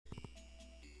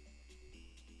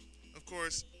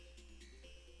course,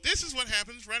 this is what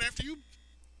happens right after you've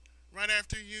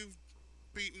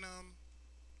beaten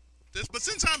this. But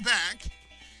since I'm back,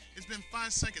 it's been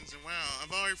 5 seconds, and wow,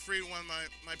 I've already freed one of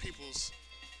my peoples.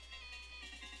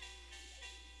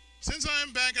 Since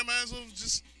I'm back, I might as well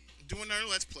just do another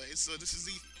Let's Play. So this is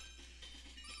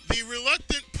the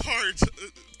reluctant part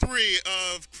 3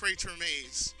 of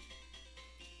Cratermaze.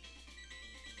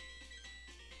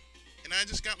 And I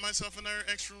just got myself another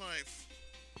extra life.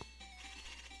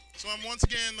 So I'm once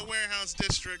again in the warehouse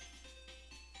district,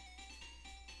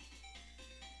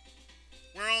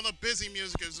 where all the busy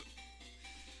music is.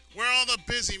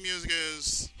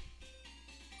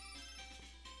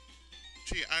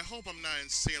 Gee, I hope I'm not in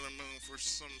Sailor Moon for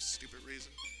some stupid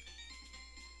reason.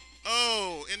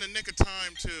 Oh, in the nick of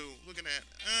time too. Look at that.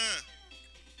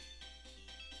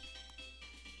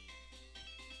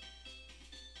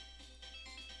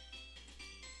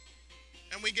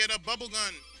 And we get a bubble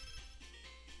gun.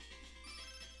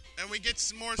 And we get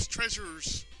some more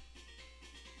treasures.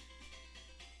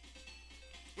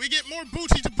 We get more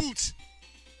booty to boot.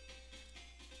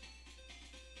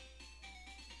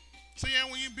 So yeah,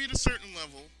 when you beat a certain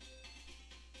level,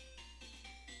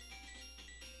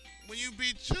 when you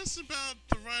beat just about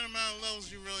the right amount of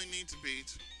levels you really need to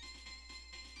beat,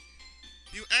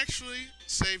 you actually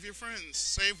save your friends.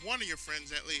 Save one of your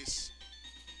friends at least.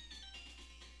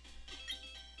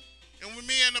 And with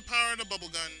me and the power of the bubble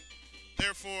gun,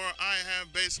 therefore I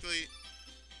have basically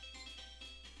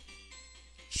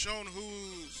shown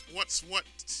what's what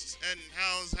and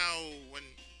how's how, and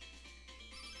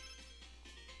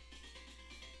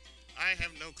I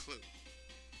have no clue.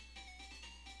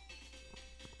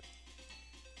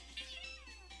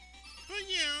 But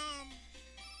yeah,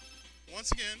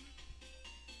 once again,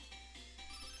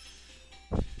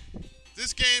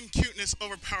 this game cuteness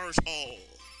overpowers all.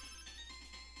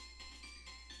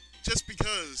 Just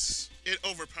because it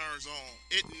overpowers all,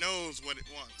 it knows what it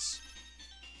wants.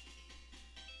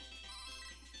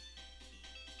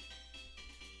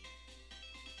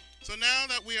 So now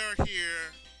that we are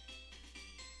here,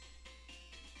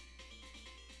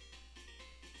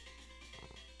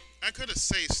 I could have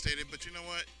save stated, but you know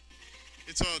what?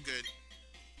 It's all good.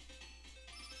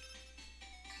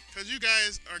 Because you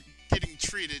guys are getting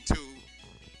treated to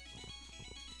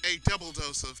a double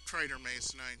dose of Cratermaze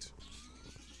tonight.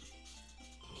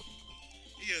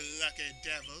 You lucky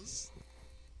devils.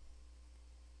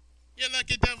 You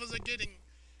lucky devils are getting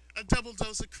a double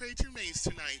dose of Cratermaze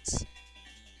tonight.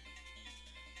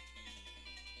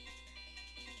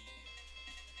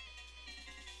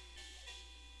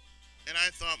 And I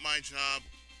thought my job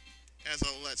as a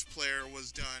Let's Player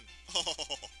was done.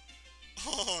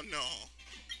 Oh no.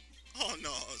 Oh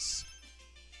no.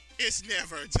 It's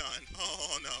never done.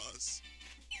 Oh no.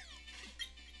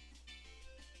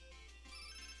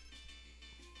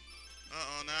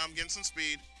 Uh-oh, now I'm getting some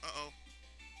speed. Uh-oh.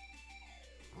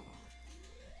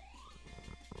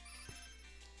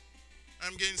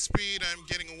 I'm getting speed, I'm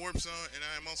getting a warp zone, and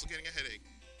I'm also getting a headache.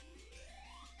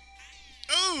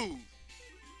 Oh!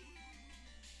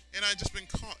 And I've just been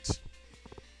caught.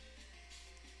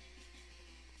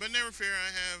 But never fear,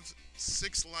 I have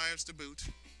 6 lives to boot.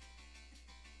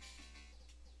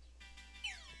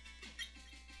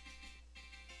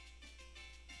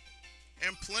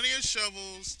 And plenty of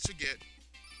shovels to get.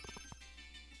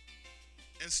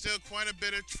 And still quite a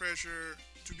bit of treasure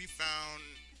to be found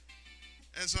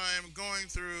as I am going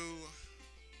through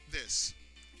this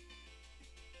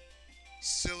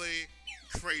silly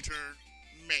crater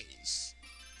maze.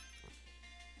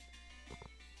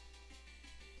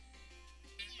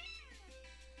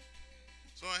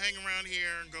 So I hang around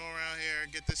here and go around here,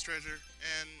 get this treasure,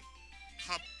 and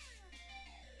hop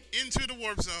into the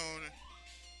warp zone,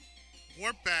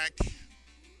 warp back,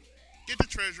 get the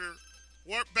treasure,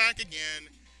 warp back again,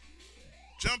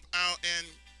 jump out, and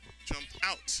jump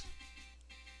out.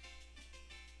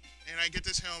 And I get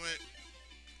this helmet,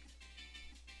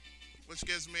 which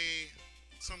gives me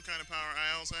some kind of power.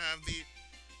 I also have the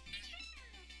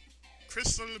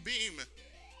crystal beam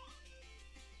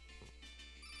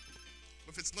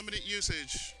with its limited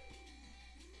usage.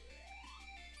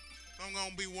 So I'm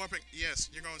going to be warping. Yes,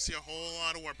 you're going to see a whole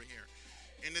lot of warping here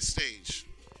in this stage.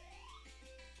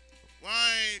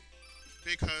 Why?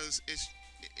 Because it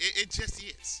just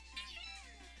is.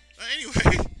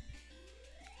 Anyway.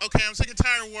 Okay, I'm sick and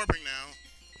tired of warping now.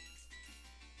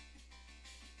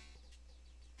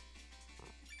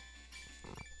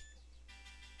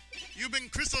 You've been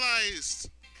crystallized.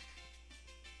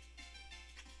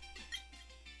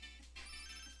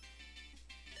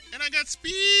 And I got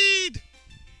speed.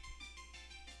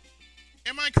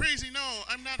 Am I crazy? No,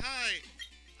 I'm not high.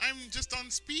 I'm just on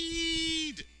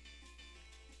speed.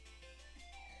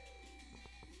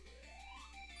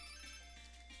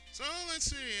 So let's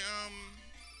see.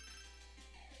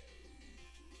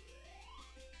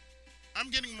 I'm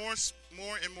getting more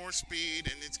and more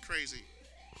speed, and it's crazy.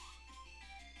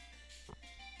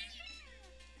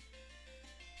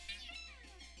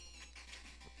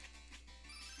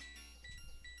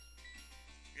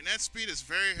 And that speed is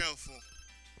very helpful.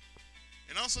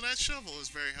 And also that shovel is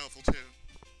very helpful too.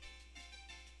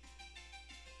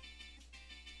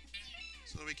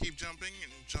 So we keep jumping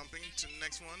and jumping to the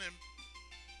next one and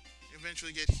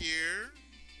eventually get here,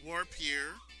 warp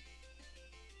here.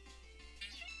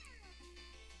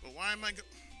 But why am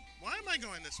I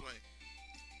going this way?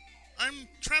 I'm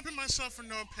trapping myself for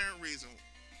no apparent reason.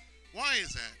 Why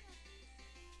is that?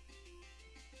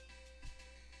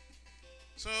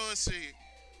 So let's see.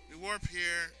 We warp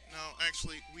here. No,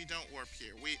 actually, we don't warp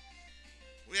here. We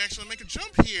actually make a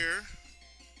jump here,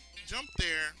 jump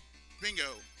there,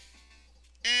 bingo,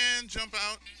 and jump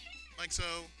out like so.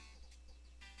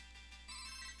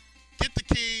 Get the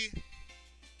key,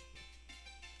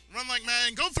 run like mad,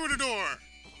 and go through the door.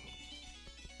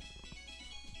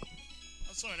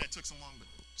 I'm sorry that took so long, but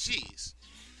jeez.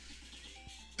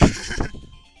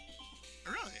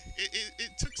 Really,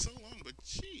 it took so long, but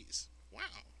jeez, wow.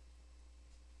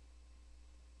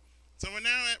 So we're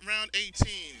now at round 18.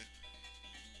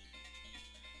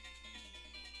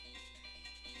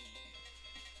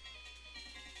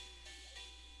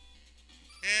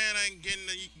 And I'm getting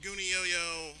the Goonie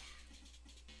Yo-Yo,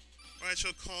 or I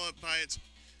shall call it by its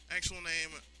actual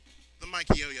name, the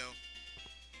Mikey Yo-Yo.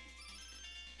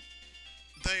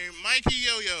 The Mikey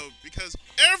Yo-Yo, because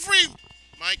every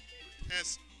Mike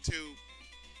has to,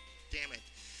 damn it.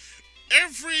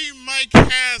 Every Mike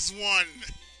has one.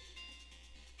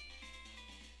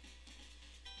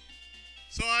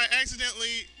 So I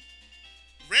accidentally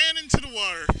ran into the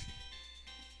water.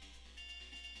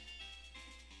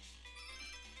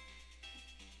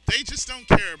 They just don't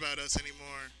care about us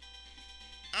anymore.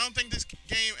 I don't think this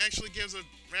game actually gives a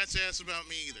rat's ass about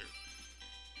me either.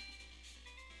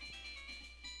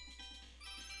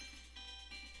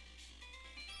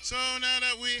 So now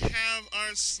that we have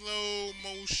our slow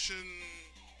motion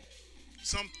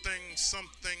something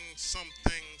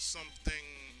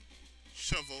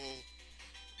shovel,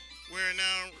 we're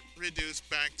now reduced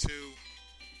back to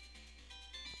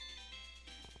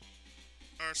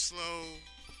our slow,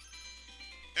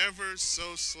 ever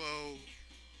so slow,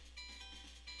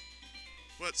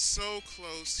 but so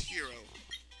close hero.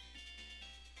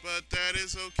 But that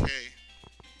is okay,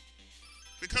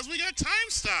 because we got time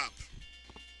stop.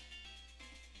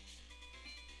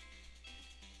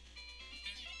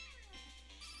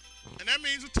 And that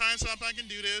means with time stop I can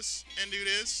do this and do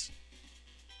this,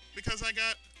 because I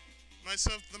got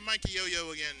myself the Mikey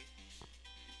Yo-Yo again.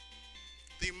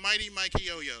 The mighty Mikey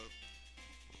Yo-Yo.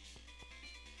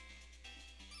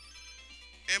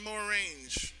 And more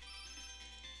range.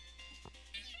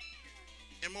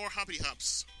 And more hoppity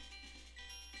hops.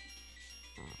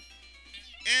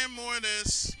 And more of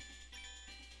this.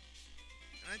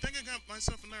 And I think I got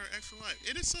myself another extra life.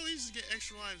 It is so easy to get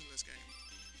extra lives in this game.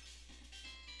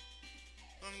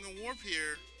 So I'm going to warp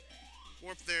here.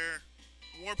 Warp there.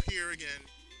 Warp here again.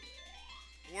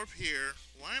 Warp here.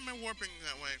 Why am I warping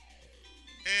that way?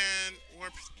 And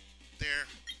warp there.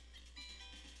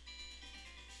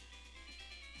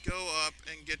 Go up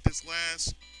and get this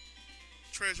last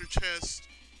treasure chest.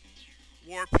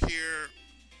 Warp here.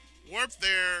 Warp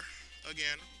there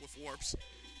again with warps.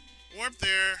 Warp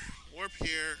there. Warp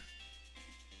here.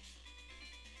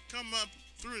 Come up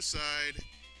through the side.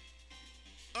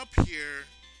 Up here.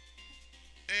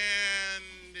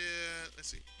 And let's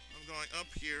see. I'm going up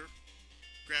here.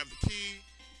 Grab the key.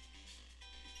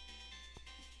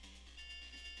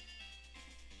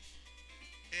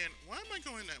 And why am I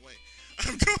going that way?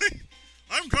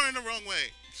 I'm going the wrong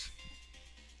way.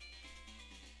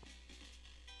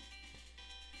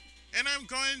 And I'm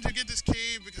going to get this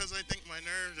key because I think my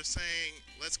nerves are saying,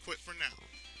 let's quit for now.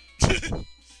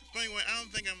 But anyway, I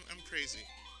don't think I'm crazy.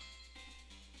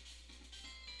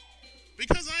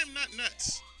 Because I am not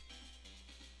nuts.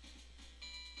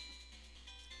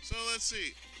 So let's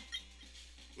see.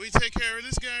 We take care of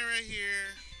this guy right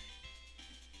here.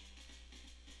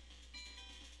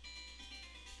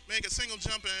 Make a single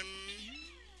jump and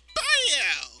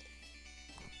BAM!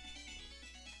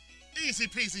 Easy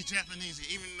peasy Japanesey,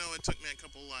 even though it took me a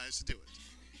couple lives to do it.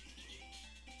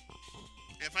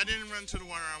 If I didn't run to the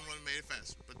water, I would have made it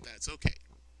faster, but that's okay.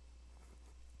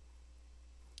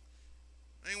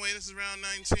 Anyway, this is round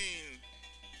 19.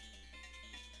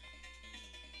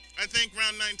 I think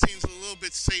round 19 is a little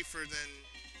bit safer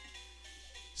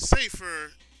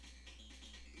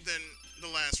than the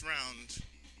last round.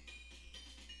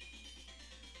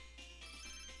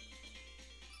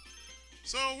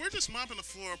 So we're just mopping the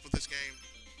floor up with this game.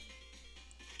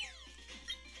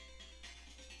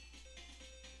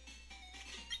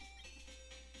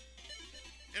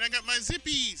 And I got my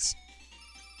zippies.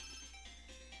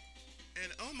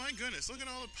 And oh my goodness, look at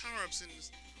all the power-ups and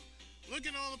look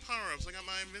at all the power-ups. I got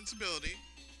my invincibility.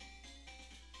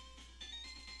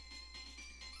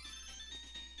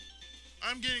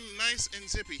 I'm getting nice and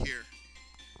zippy here.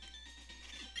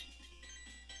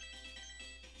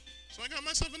 So I got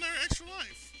myself another extra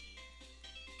life.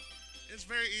 It's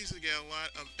very easy to get a lot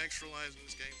of extra lives in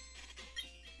this game.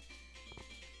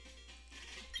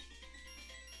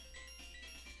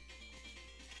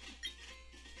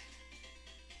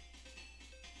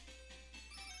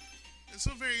 It's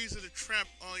so very easy to trap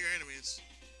all your enemies.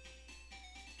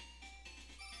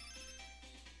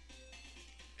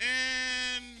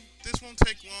 And this won't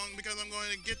take long because I'm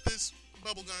going to get this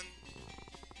bubble gun.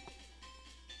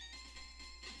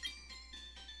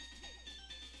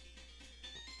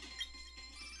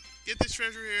 Get this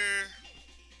treasure here.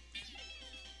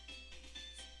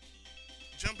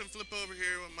 Jump and flip over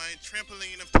here with my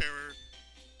trampoline of terror.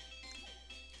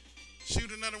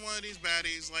 Shoot another one of these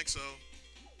baddies like so.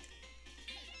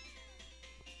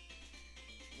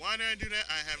 Why did I do that?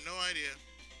 I have no idea.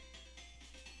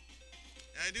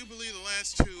 And I do believe the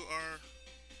last two are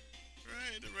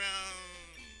right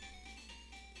around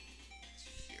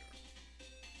here.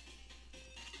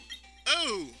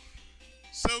 Oh!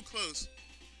 So close.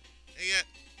 And yet,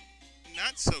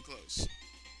 not so close.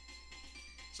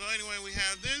 So anyway, we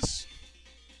have this.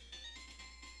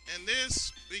 And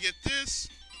this. We get this.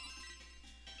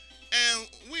 And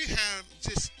we have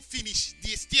just finished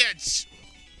this stage.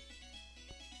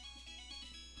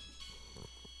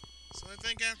 So I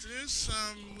think after this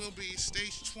will be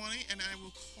stage 20, and I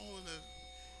will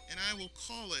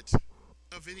call it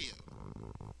a video.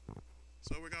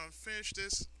 So we're gonna finish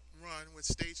this run with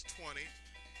stage 20,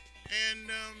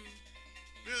 and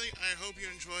really I hope you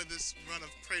enjoyed this run of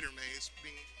Cratermaze.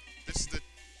 This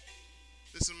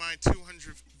is my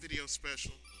 200th video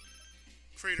special,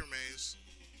 Cratermaze,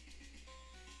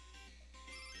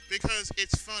 because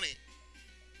it's funny.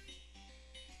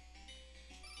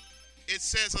 It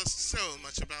says so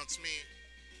much about me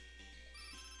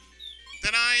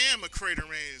that I am a crater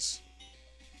maze.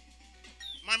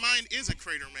 My mind is a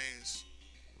crater maze.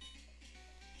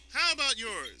 How about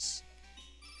yours?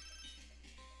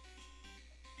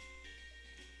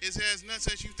 Is it as nuts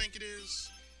as you think it is?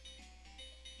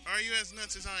 Are you as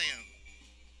nuts as I am?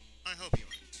 I hope you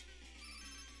aren't.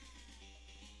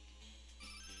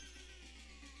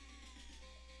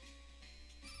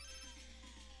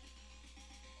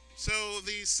 So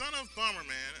the son of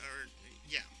Bomberman,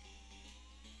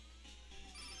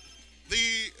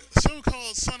 the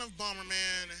so-called son of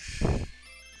Bomberman,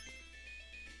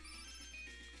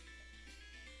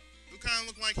 who kind of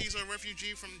looked like he's a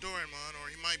refugee from Doraemon, or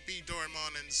he might be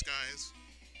Doraemon in disguise.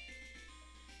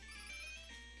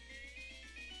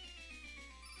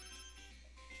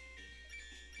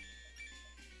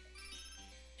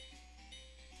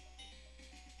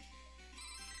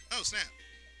 Oh, snap.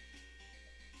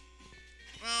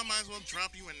 Well, might as well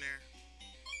drop you in there.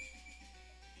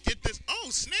 Get this.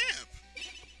 Oh, snap!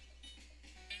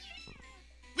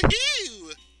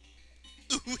 Woohoo!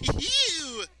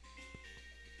 Woohoo!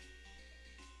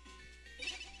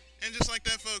 And just like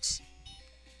that, folks.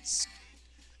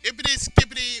 Skippity,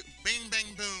 skippity, bang,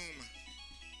 bang, boom.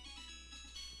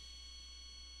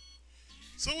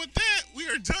 So with that, we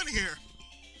are done here.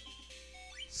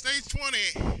 Stage 20.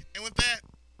 And with that,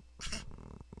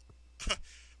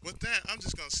 I'm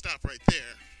just going to stop right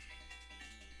there.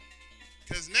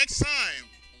 Because next time,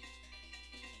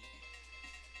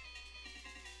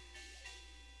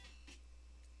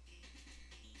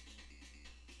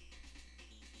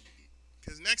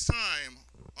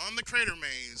 on the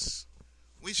Cratermaze,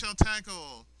 we shall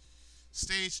tackle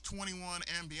stage 21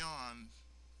 and beyond,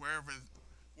 wherever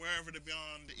the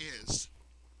beyond is.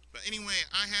 But anyway,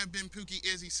 I have been Pookie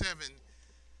Izzy 7.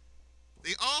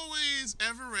 The always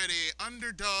ever ready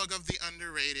underdog of the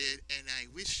underrated, and I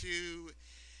wish you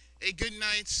a good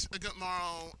night, a good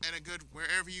morrow, and a good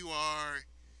wherever you are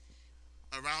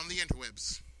around the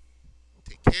interwebs.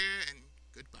 Take care and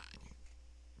goodbye.